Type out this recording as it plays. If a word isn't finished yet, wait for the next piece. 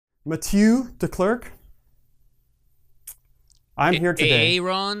Mathieu de Klerk. I'm here today.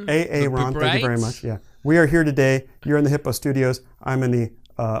 Aaron. Aaron, thank you very much. Yeah, we are here today. You're in the Hippo Studios. I'm in the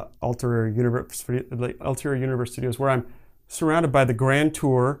Ulterior Universe Studios, where I'm surrounded by the grand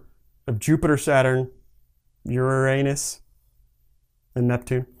tour of Jupiter, Saturn, Uranus, and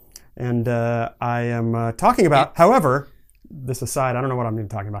Neptune. And I am talking about, however, this aside, I don't know what I'm even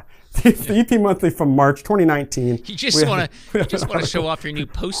talking about. The EP Monthly from March 2019. You just want to show off your new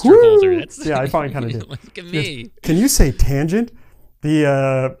poster holder. That's yeah, I probably kind of do. Look at me. Yes. Can you say tangent?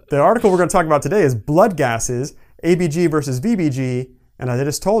 The article we're going to talk about today is blood gases, ABG versus VBG. And as I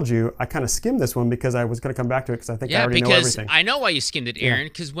just told you, I kind of skimmed this one because I was going to come back to it because I think I already know everything. I know why you skimmed it, Aaron,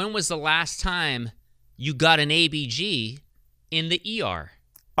 because when was the last time you got an ABG in the ER?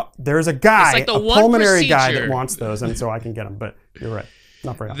 There's a guy, like a pulmonary guy that wants those, and so I can get them. But you're right,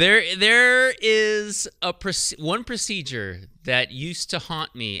 not very often. There is one procedure that used to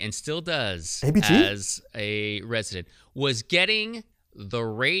haunt me and still does ABG? As a resident, was getting the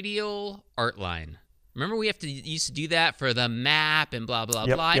radial art line. Remember, we used to do that for the map and blah, blah,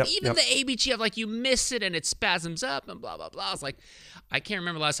 blah. And even the ABG, like, you miss it and it spasms up and blah, blah, blah. I was like, I can't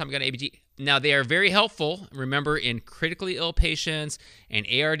remember the last time I got an ABG. Now, they are very helpful, remember, in critically ill patients and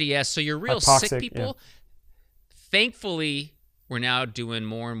ARDS. So you're real sick people. Yeah. Thankfully, we're now doing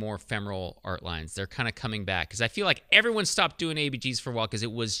more and more femoral art lines. They're kind of coming back because I feel like everyone stopped doing ABGs for a while because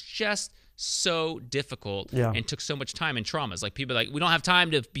it was just so difficult and took so much time and traumas. Like, people are like, we don't have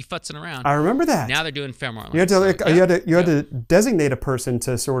time to be futzing around. I remember that. Now they're doing femoral lines. You had to designate a person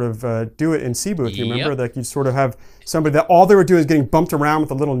to sort of do it in C booth. You remember that you sort of have somebody that all they were doing is getting bumped around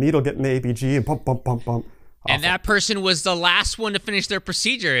with a little needle, getting the ABG and bump, bump, bump, bump. Awful. And that person was the last one to finish their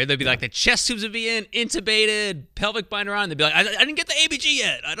procedure. They'd be like, the chest tubes would be in, intubated, pelvic binder on. They'd be like, I didn't get the ABG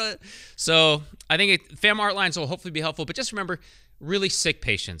yet. So I think femoral art lines will hopefully be helpful. But just remember, really sick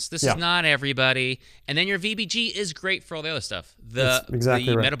patients. This is not everybody. And then your VBG is great for all the other stuff. The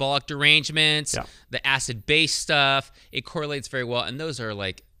metabolic derangements, the acid-base stuff, it correlates very well. And those are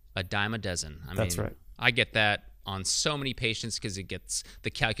like a dime a dozen. I mean, right. I get that on so many patients because it gets the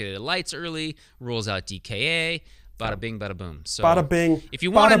calculated lights early, rules out DKA, bada bing, bada boom. So bada bing, if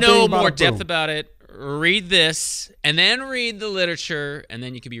you want to know more depth about it, read this and then read the literature, and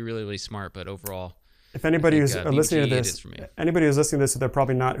then you can be really, really smart. But overall, if anybody who's listening to this, they're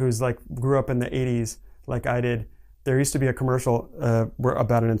probably not, who's like grew up in the 80s like I did. There used to be a commercial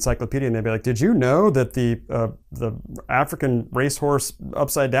about an encyclopedia, and they'd be like, "Did you know that the African racehorse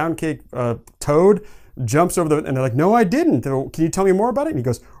upside down cake toad jumps over the?" And they're like, "No, I didn't. Can you tell me more about it?" And he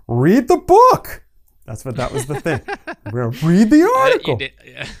goes, "Read the book." That was the thing. We're gonna read the article.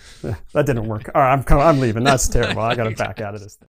 Yeah. That didn't work. All right, I'm leaving. That's terrible. I got to back out of this thing.